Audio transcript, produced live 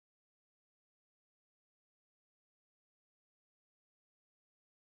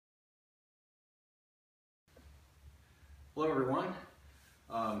Hello everyone,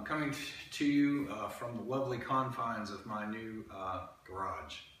 coming to you from the lovely confines of my new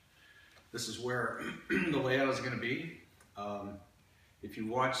garage. This is where the layout is going to be. If you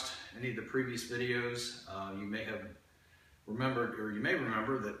watched any of the previous videos, you may have remembered, or you may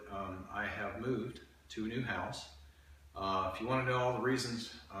remember that I have moved to a new house. If you want to know all the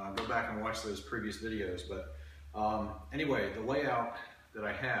reasons, go back and watch those previous videos. But anyway, the layout that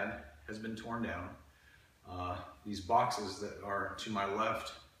I had has been torn down. These boxes that are to my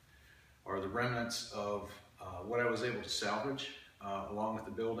left are the remnants of what I was able to salvage, along with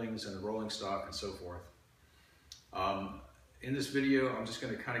the buildings and the rolling stock and so forth. In this video, I'm just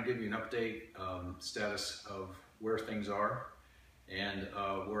going to kind of give you an update status of where things are and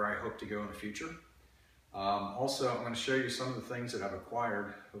where I hope to go in the future. Also, I'm going to show you some of the things that I've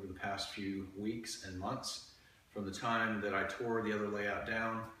acquired over the past few weeks and months from the time that I tore the other layout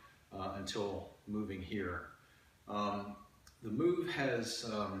down until moving here. The move has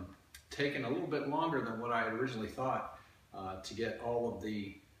taken a little bit longer than what I had originally thought to get all of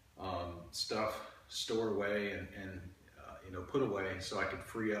the stuff stored away and put away so I could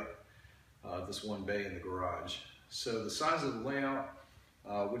free up this one bay in the garage. So the size of the layout,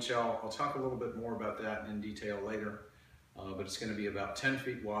 which I'll talk a little bit more about that in detail later, but it's going to be about 10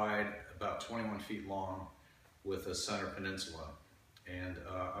 feet wide, about 21 feet long with a center peninsula. And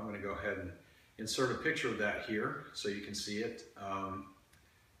I'm going to go ahead and insert a picture of that here so you can see it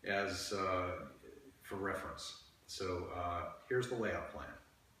for reference. So here's the layout plan.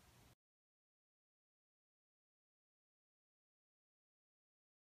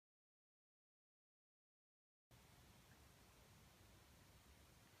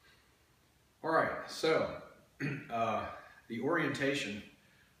 All right, so the orientation,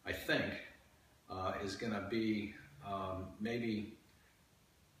 I think, is going to be maybe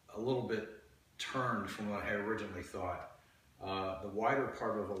a little bit turned from what I originally thought. The wider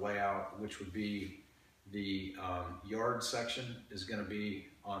part of the layout, which would be the yard section, is going to be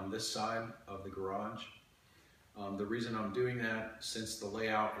on this side of the garage. The reason I'm doing that, since the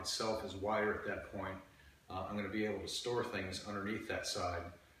layout itself is wider at that point, I'm going to be able to store things underneath that side.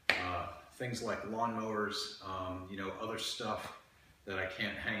 Things like lawnmowers, other stuff that I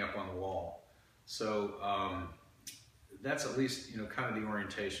can't hang up on the wall. So that's at least, kind of the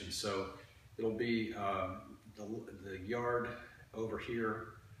orientation. So it'll be the yard over here.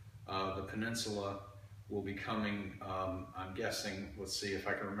 The peninsula will be coming, I'm guessing, let's see if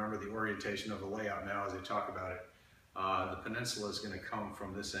I can remember the orientation of the layout now as I talk about it. The peninsula is going to come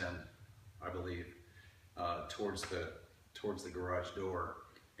from this end, I believe, towards the garage door,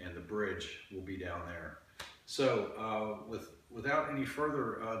 and the bridge will be down there. So without any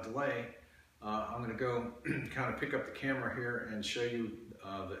further delay, I'm going to go kind of pick up the camera here and show you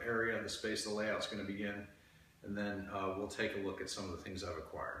the area, the space the layout's going to be in, and then we'll take a look at some of the things I've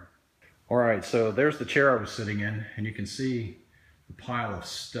acquired. All right, so there's the chair I was sitting in, and you can see the pile of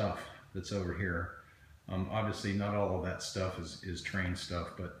stuff that's over here. Obviously, not all of that stuff is train stuff,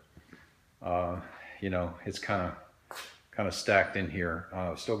 but it's kind of stacked in here.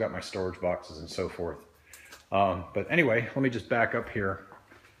 Still got my storage boxes and so forth. But anyway, let me just back up here.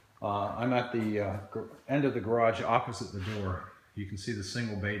 I'm at the end of the garage opposite the door. You can see the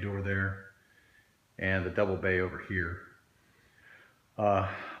single bay door there and the double bay over here.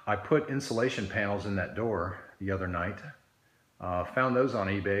 I put insulation panels in that door the other night. Found those on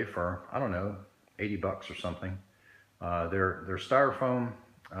eBay for, I don't know, 80 bucks or something. They're styrofoam,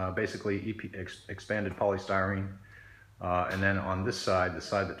 basically expanded polystyrene. And then on this side, the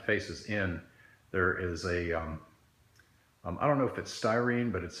side that faces in, there is a, I don't know if it's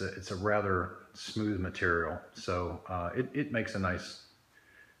styrene, but it's a rather smooth material. So it makes a nice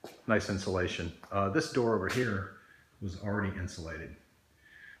insulation. This door over here was already insulated.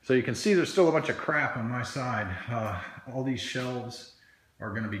 So you can see there's still a bunch of crap on my side. All these shelves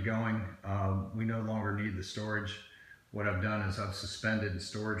are going to be going. We no longer need the storage. What I've done is I've suspended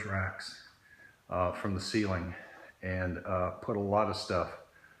storage racks from the ceiling and put a lot of stuff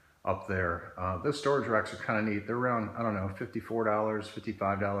up there. Those storage racks are kind of neat. They're around, I don't know, $54,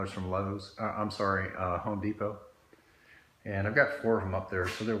 $55 from Lowe's. Home Depot. And I've got 4 of them up there,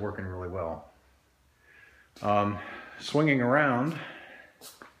 so they're working really well. Swinging around,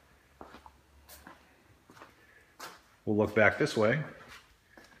 we'll look back this way.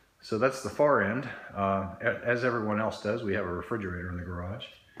 So that's the far end. As everyone else does, we have a refrigerator in the garage.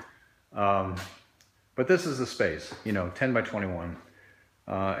 But this is the space, 10 by 21.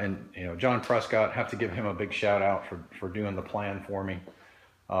 And John Prescott, have to give him a big shout out for doing the plan for me.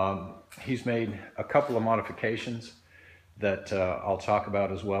 He's made a couple of modifications that I'll talk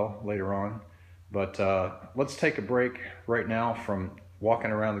about as well later on. But let's take a break right now from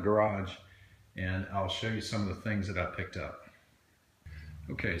walking around the garage, and I'll show you some of the things that I picked up.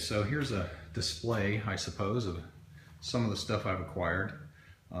 Okay, so here's a display, I suppose, of some of the stuff I've acquired.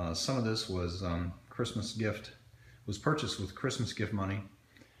 Some of this was Christmas gift, was purchased with Christmas gift money,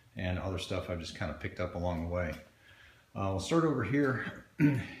 and other stuff I just kind of picked up along the way. We'll start over here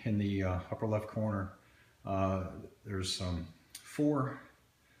in the upper left corner. There's 4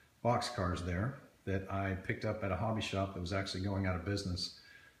 boxcars there that I picked up at a hobby shop that was actually going out of business.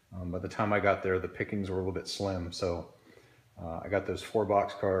 By the time I got there, the pickings were a little bit slim, so I got those 4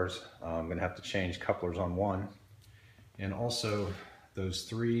 boxcars. I'm going to have to change couplers on one, and also those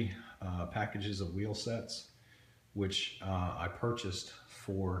 3 packages of wheel sets, which I purchased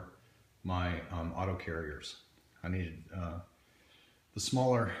for my auto carriers. I needed the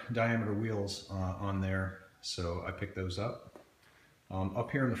smaller diameter wheels on there, so I picked those up.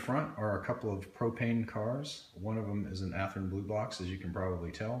 Up here in the front are a couple of propane cars. One of them is an Athearn Blue Box, as you can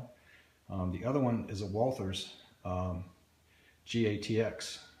probably tell. The other one is a Walthers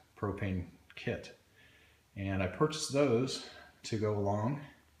GATX propane kit. And I purchased those to go along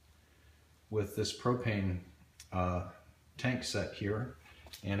with this propane tank set here.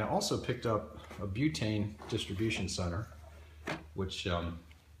 And I also picked up a butane distribution center, which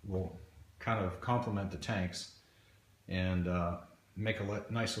will kind of complement the tanks and make a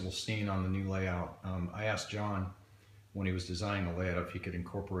nice little scene on the new layout. I asked John, when he was designing the layout, if he could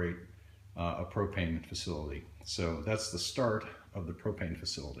incorporate a propane facility. So that's the start of the propane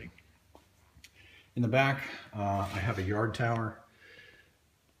facility. In the back, I have a yard tower,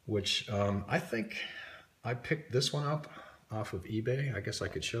 which I think I picked this one up off of eBay. I guess I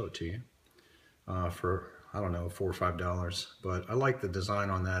could show it to you for, I don't know, $4 or $5. But I like the design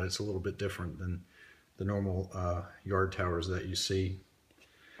on that. It's a little bit different than the normal yard towers that you see.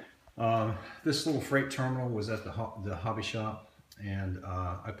 This little freight terminal was at the hobby shop, and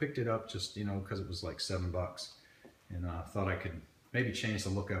I picked it up just, you know, because it was like $7, and I thought I could maybe change the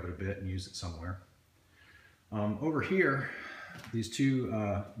look of it a bit and use it somewhere. Over here, these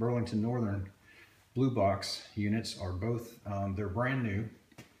 2 Burlington Northern Blue Box units are both, they're brand new,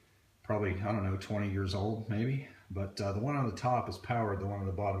 probably, I don't know, 20 years old maybe, but the one on the top is powered, the one on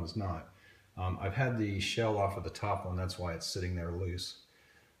the bottom is not. I've had the shell off of the top one, that's why it's sitting there loose.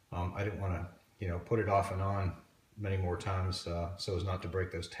 I didn't want to, you know, put it off and on many more times so as not to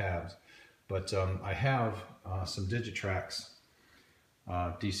break those tabs. But I have some Digitrax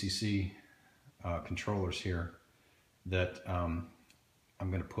DCC controllers here that I'm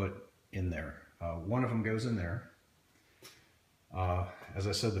going to put in there. One of them goes in there. As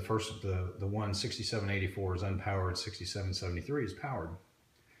I said, the one 6784 is unpowered, 6773 is powered.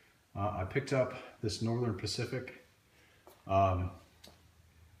 I picked up this Northern Pacific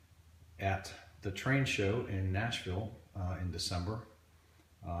at the train show in Nashville in December.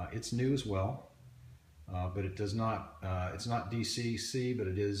 It's new as well, but it does not, it's not DCC, but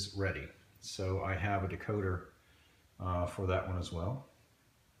it is ready. So I have a decoder for that one as well.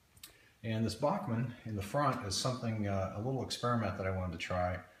 And this Bachmann in the front is something, a little experiment that I wanted to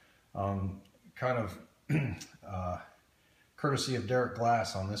try. Kind of courtesy of Derek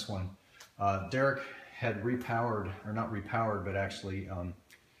Glass on this one. Derek had repowered, or not repowered, but actually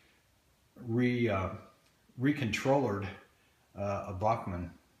recontrollered a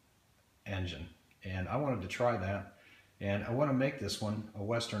Bachmann engine. And I wanted to try that. And I want to make this one a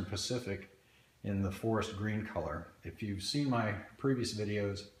Western Pacific in the forest green color. If you've seen my previous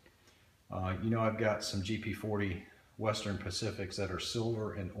videos, you know I've got some GP40 Western Pacifics that are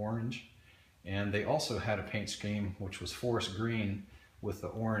silver and orange. And they also had a paint scheme which was forest green with the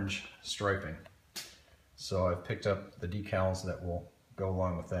orange striping. So I've picked up the decals that will go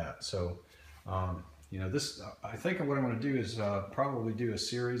along with that. So, you know, this, I think what I'm going to do is probably do a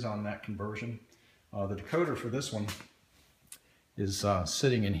series on that conversion. The decoder for this one is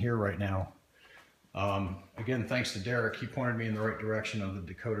sitting in here right now. Again, thanks to Derek, he pointed me in the right direction of the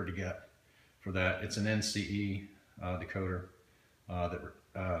decoder to get for that. It's an NCE decoder that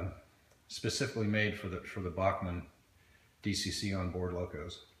specifically made for the Bachmann DCC onboard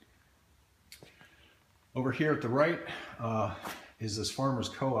locos. Over here at the right is this Farmers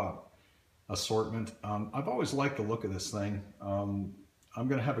Co-op assortment. I've always liked the look of this thing. I'm going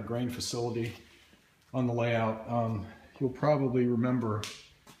to have a grain facility on the layout. You'll probably remember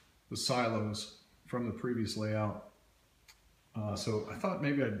the silos from the previous layout. So I thought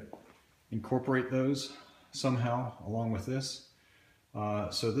maybe I'd incorporate those somehow along with this.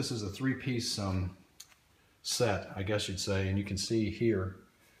 So this is a 3-piece set, I guess you'd say, and you can see here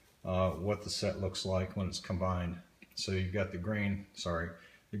what the set looks like when it's combined. So you've got the grain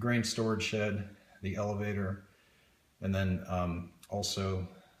storage shed, the elevator, and then also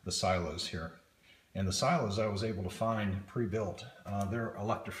the silos here. And the silos I was able to find pre-built. They're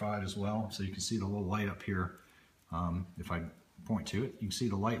electrified as well, so you can see the little light up here. If I point to it, you can see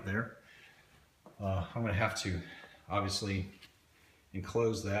the light there. I'm going to have to obviously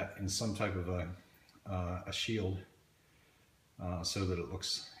enclose that in some type of a shield so that it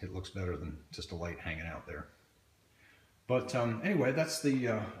looks better than just a light hanging out there. But anyway, that's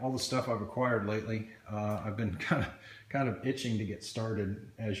all the stuff I've acquired lately. I've been kind of itching to get started,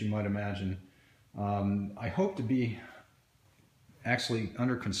 as you might imagine. I hope to be actually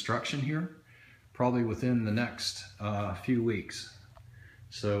under construction here, probably within the next few weeks.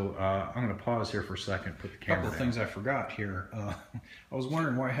 So I'm going to pause here for a second, put the camera down. A couple of things I forgot here. I was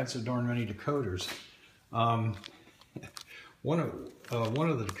wondering why I had so darn many decoders. One of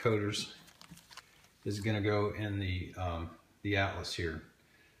the decoders is going to go in the Atlas here.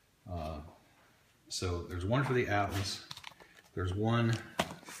 So there's one for the Atlas. There's one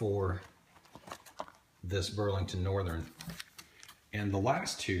for this Burlington Northern, and the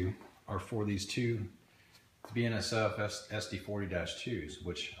last two are for these two BNSF SD40-2s,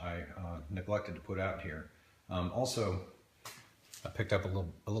 which I neglected to put out here. Also, I picked up a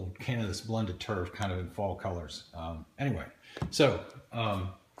little can of this blended turf, kind of in fall colors. Anyway, so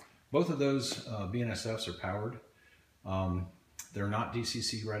both of those BNSFs are powered. They're not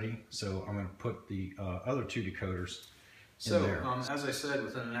DCC ready, so I'm going to put the other two decoders in there. As I said,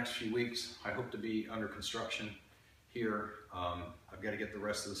 within the next few weeks, I hope to be under construction here. I've got to get the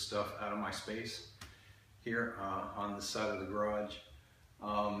rest of the stuff out of my space here on the side of the garage.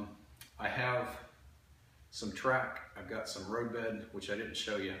 I have some track. I've got some roadbed, which I didn't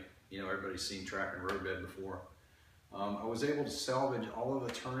show you. You know, everybody's seen track and roadbed before. I was able to salvage all of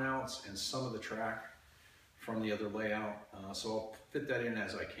the turnouts and some of the track from the other layout, so I'll fit that in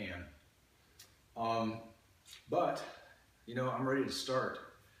as I can. But you know, I'm ready to start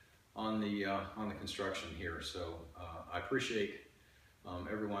on the construction here. So I appreciate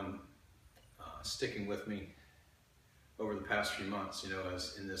everyone sticking with me over the past few months. You know,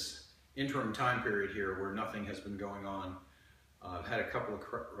 as in this interim time period here where nothing has been going on. I've had a couple of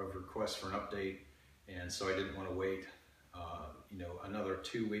requests for an update, and so I didn't want to wait, you know, another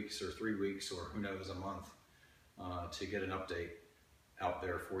 2 weeks or 3 weeks or who knows, a month to get an update out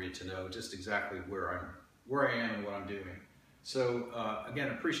there for you to know just exactly where I am and what I'm doing. So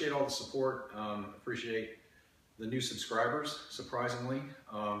again, appreciate all the support. Appreciate the new subscribers. Surprisingly,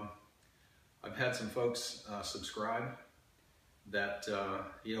 I've had some folks subscribe that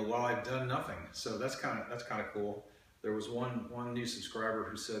you know, while I've done nothing. So that's kind of cool. There was one new subscriber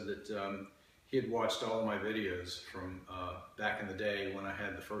who said that he had watched all of my videos from back in the day when I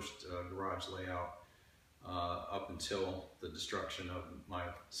had the first garage layout up until the destruction of my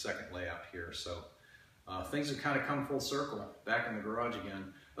second layout here. So things have kind of come full circle, back in the garage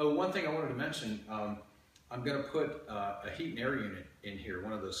again. Oh, one thing I wanted to mention, I'm going to put a heat and air unit in here,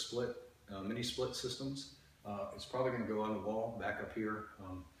 one of those mini split systems. It's probably going to go on the wall back up here.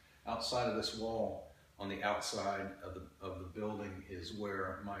 Outside of this wall, on the outside of the building, is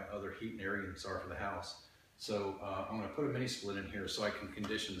where my other heat and air units are for the house. So I'm going to put a mini split in here so I can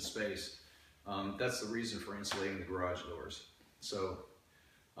condition the space. That's the reason for insulating the garage doors. So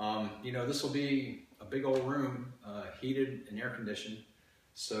you know, this will be a big old room, heated and air conditioned.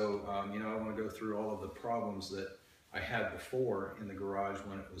 So you know, I want to go through all of the problems that I had before in the garage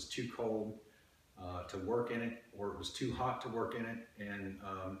when it was too cold to work in it, or it was too hot to work in it, and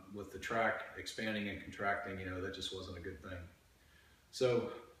with the track expanding and contracting, you know, that just wasn't a good thing. So,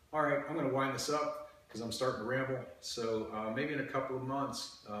 all right, I'm going to wind this up because I'm starting to ramble. So maybe in a couple of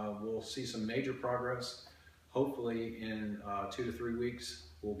months, we'll see some major progress. Hopefully in 2 to 3 weeks,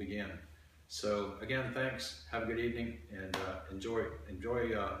 we'll begin. So again, thanks. Have a good evening, and enjoy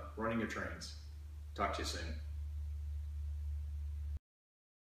running your trains. Talk to you soon.